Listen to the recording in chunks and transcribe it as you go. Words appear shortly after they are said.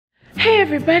Hey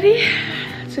everybody,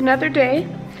 it's another day.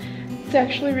 It's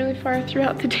actually really far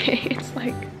throughout the day. It's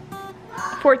like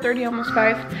 4:30, almost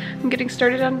 5. I'm getting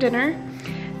started on dinner.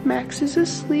 Max is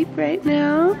asleep right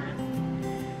now.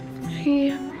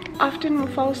 He often will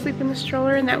fall asleep in the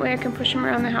stroller, and that way I can push him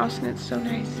around the house, and it's so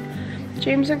nice.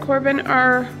 James and Corbin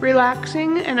are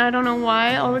relaxing, and I don't know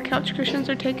why all the couch cushions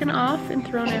are taken off and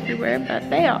thrown everywhere,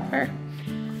 but they are.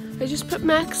 I just put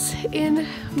Max in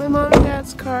my mom and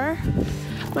dad's car.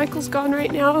 Michael's gone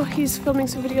right now. He's filming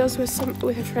some videos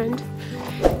with a friend,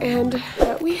 and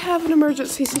we have an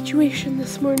emergency situation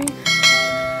this morning.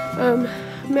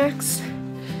 Max,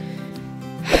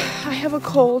 I have a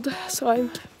cold, so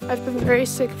I've been very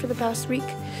sick for the past week,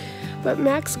 but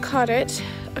Max caught it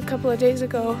a couple of days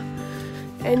ago,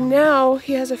 and now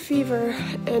he has a fever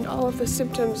and all of the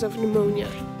symptoms of pneumonia.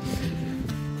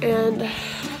 And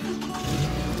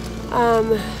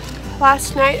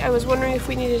last night I was wondering if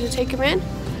we needed to take him in.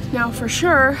 Now for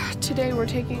sure, today we're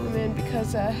taking him in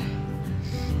because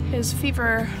his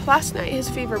fever, last night his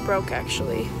fever broke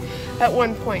actually at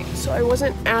one point. So I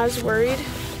wasn't as worried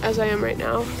as I am right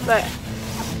now, but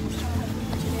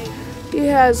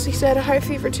he's had a high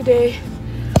fever today,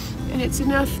 and it's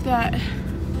enough that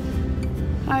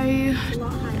I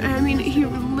mean, he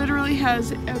literally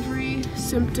has every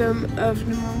symptom of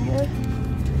pneumonia,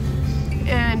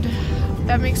 and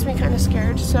that makes me kind of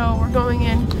scared. So we're going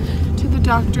in to the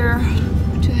doctor,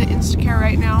 to the Instacare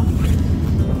right now,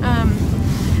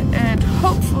 and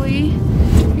hopefully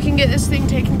we can get this thing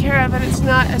taken care of and it's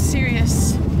not as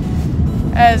serious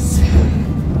as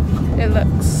it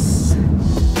looks.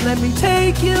 Let me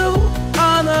take you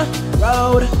on the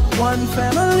road, one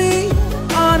family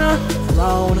on a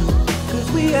throne,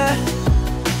 'cause we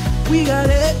got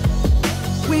it,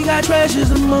 we got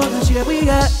treasures and more than shit we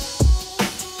got.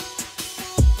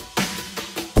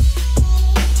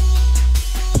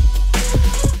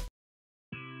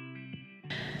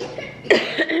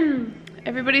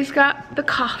 Everybody's got the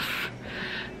cough,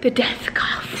 the death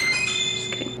cough.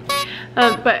 Just kidding.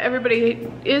 But everybody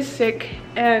is sick,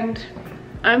 and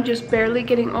I'm just barely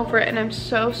getting over it, and I'm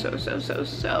so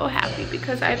happy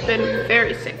because I've been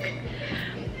very sick,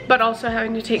 but also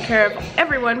having to take care of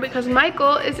everyone because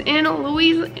Michael is in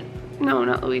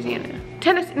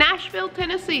Nashville,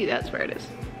 Tennessee, that's where it is,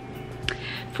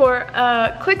 for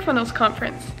a ClickFunnels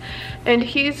conference, and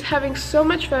he's having so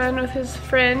much fun with his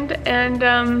friend, and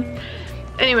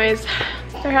anyways,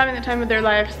 they're having the time of their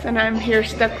lives, and I'm here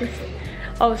stuck with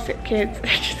all the sick kids.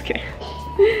 Just kidding.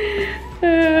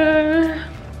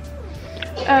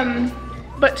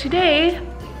 But today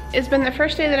has been the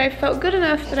first day that I felt good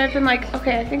enough that I've been like,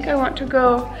 okay, I think I want to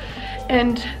go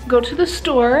to the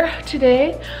store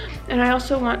today, and I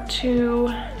also want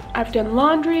to, I've done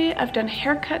laundry, I've done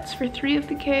haircuts for 3 of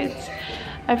the kids,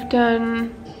 I've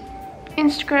done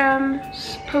Instagram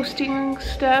posting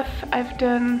stuff,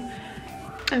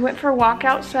 I went for a walk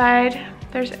outside.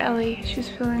 There's Ellie,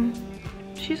 she's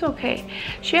okay.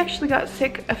 She actually got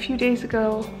sick a few days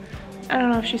ago. I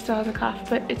don't know if she still has a cough,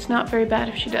 but it's not very bad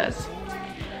if she does.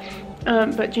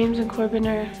 But James and Corbin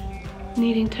are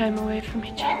needing time away from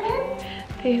each other.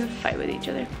 They have a fight with each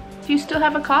other. Do you still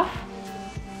have a cough?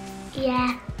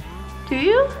 Yeah. Do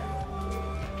you?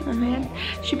 Oh man.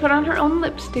 She put on her own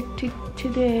lipstick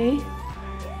today.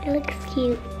 It looks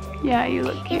cute. Yeah, you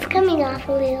look cute. It's coming off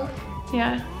a little.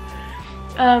 Yeah.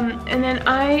 And then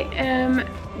I am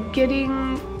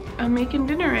I'm making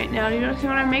dinner right now. Do you want to see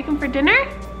what I'm making for dinner?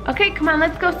 Okay, come on,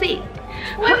 let's go see.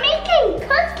 We're making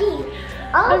cookies.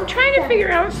 I'm trying to figure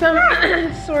out some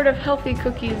sort of healthy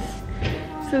cookies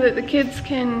so that the kids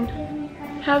can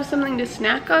have something to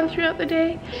snack on throughout the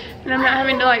day, and I'm not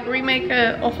having to like remake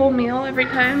a whole meal every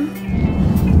time.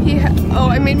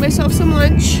 I made myself some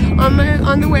lunch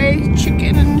on the way,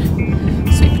 chicken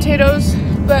and sweet potatoes,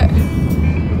 but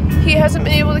he hasn't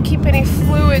been able to keep any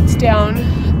fluids down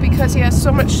because he has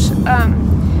so much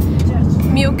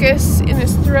mucus in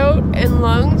his throat and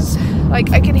lungs.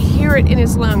 Like, I can hear it in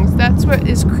his lungs. That's what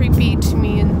is creepy to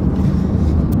me, and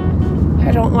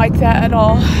I don't like that at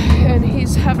all. And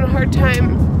he's having a hard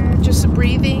time just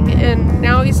breathing, and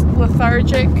now he's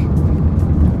lethargic.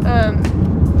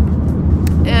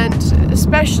 And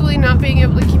especially not being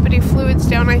able to keep any fluids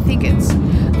down. I think it's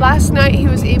last night he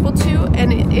was able to,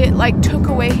 and it like took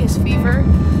away his fever.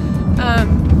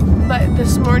 But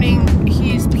this morning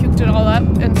he's puked it all up,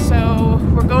 and so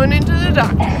we're going into the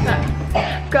doctor.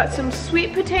 I've got some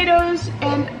sweet potatoes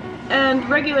and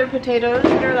regular potatoes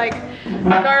that are like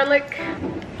garlic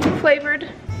flavored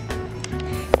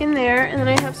in there, and then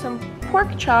I have some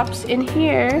pork chops in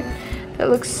here that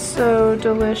looks so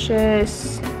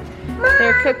delicious.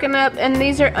 They're cooking up, and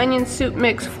these are onion soup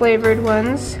mix flavored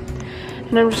ones.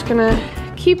 And I'm just gonna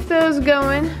keep those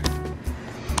going.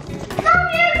 Mom,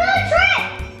 you're gonna trip!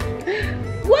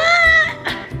 What?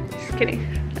 Just kidding,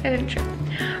 I didn't trip.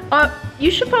 You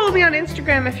should follow me on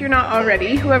Instagram if you're not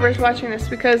already, whoever's watching this,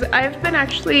 because I've been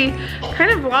actually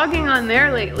kind of vlogging on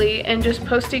there lately and just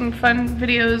posting fun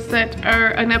videos that are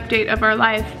an update of our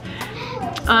life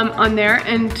on there,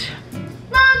 and it's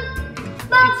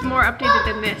more updated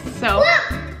than this, so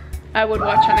I would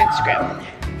watch on Instagram.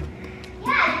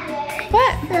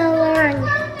 What? So long.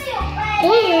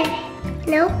 And,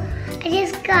 no, I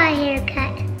just got a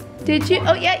haircut. Did you?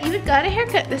 Oh yeah, you got a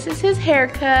haircut. This is his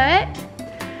haircut.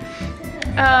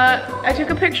 I took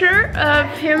a picture of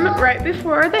him right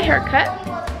before the haircut.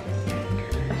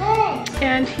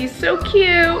 And he's so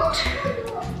cute.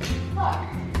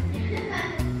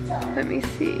 Let me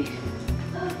see.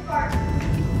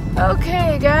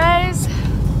 Okay, guys.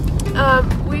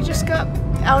 We just got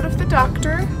out of the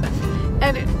doctor.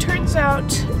 And it turns out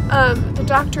the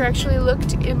doctor actually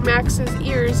looked in Max's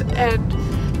ears and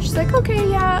she's like, okay,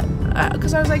 yeah.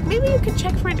 Because I was like, maybe you could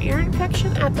check for an ear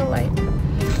infection at the light.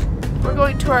 We're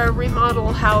going to our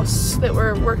remodel house that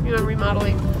we're working on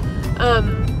remodeling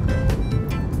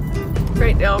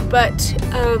right now. But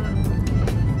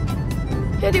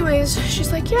anyways,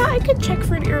 she's like, yeah, I could check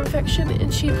for an ear infection.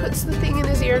 And she puts the thing in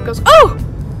his ear and goes, oh!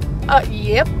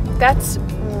 Yep, that's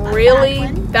really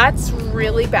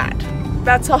bad.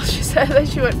 That's all she said. That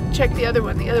she went to check the other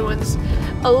one. The other one's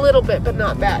a little bit, but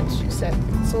not bad, she said.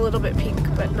 It's a little bit pink,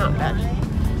 but not bad.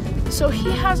 So he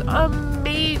has a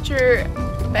major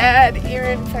bad ear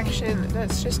infection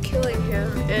that's just killing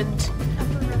him, and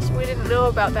we didn't know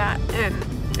about that, and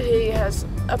he has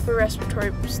upper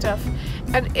respiratory stuff.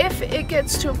 And if it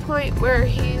gets to a point where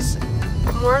he's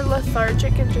more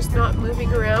lethargic and just not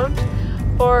moving around,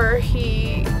 or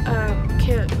he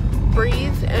can't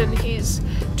breathe and he's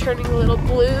turning a little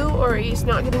blue, or he's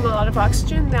not getting a lot of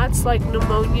oxygen, that's like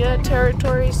pneumonia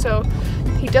territory. So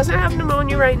he doesn't have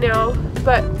pneumonia right now,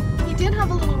 but he did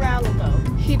have a little rattle though.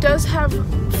 He does have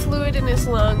fluid in his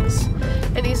lungs,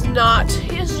 and he's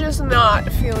just not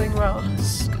feeling well.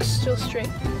 Still straight.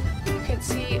 You can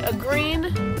see a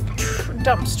green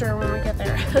dumpster when we get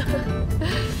there.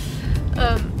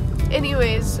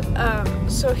 Anyways,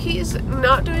 so he's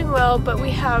not doing well, but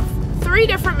we have 3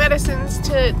 different medicines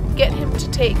to get him to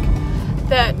take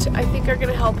that I think are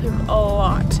gonna help him a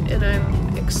lot, and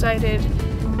I'm excited.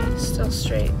 He's still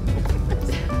straight.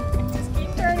 Just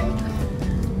keep turning.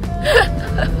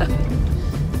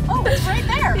 Oh, it's right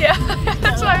there. Yeah,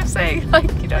 that's what I'm saying. Like,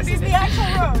 you don't need the actual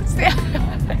road.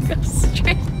 Go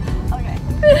straight. Okay.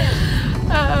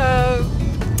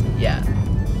 Yeah.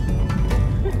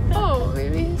 Oh,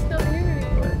 maybe he's not here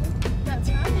anymore. That's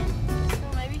right. So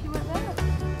maybe he went there.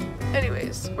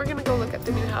 Anyways, we're gonna go look at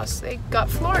the new house. They got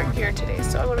flooring here today,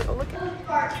 so I want to go look at it.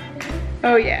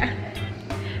 Oh yeah.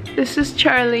 This is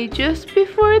Charlie just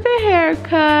before the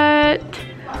haircut.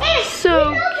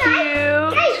 So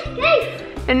cute.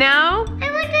 And now I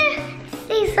want to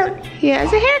say something. he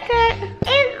has a haircut.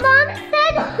 And Mom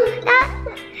said that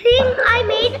thing I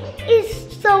made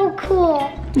is so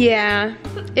cool. Yeah,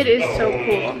 it is so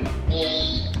cool.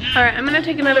 Alright, I'm gonna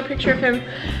take another picture of him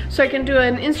so I can do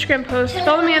an Instagram post.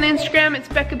 Follow me on Instagram, it's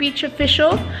Becca Beach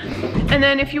Official. And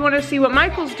then if you want to see what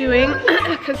Michael's doing,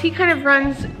 because he kind of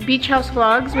runs Beach House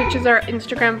Vlogs, which is our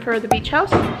Instagram for the beach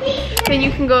house, then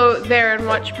you can go there and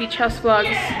watch Beach House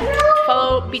Vlogs.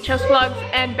 Follow Beach House Vlogs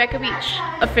and Becca Beach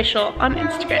Official on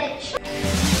Instagram.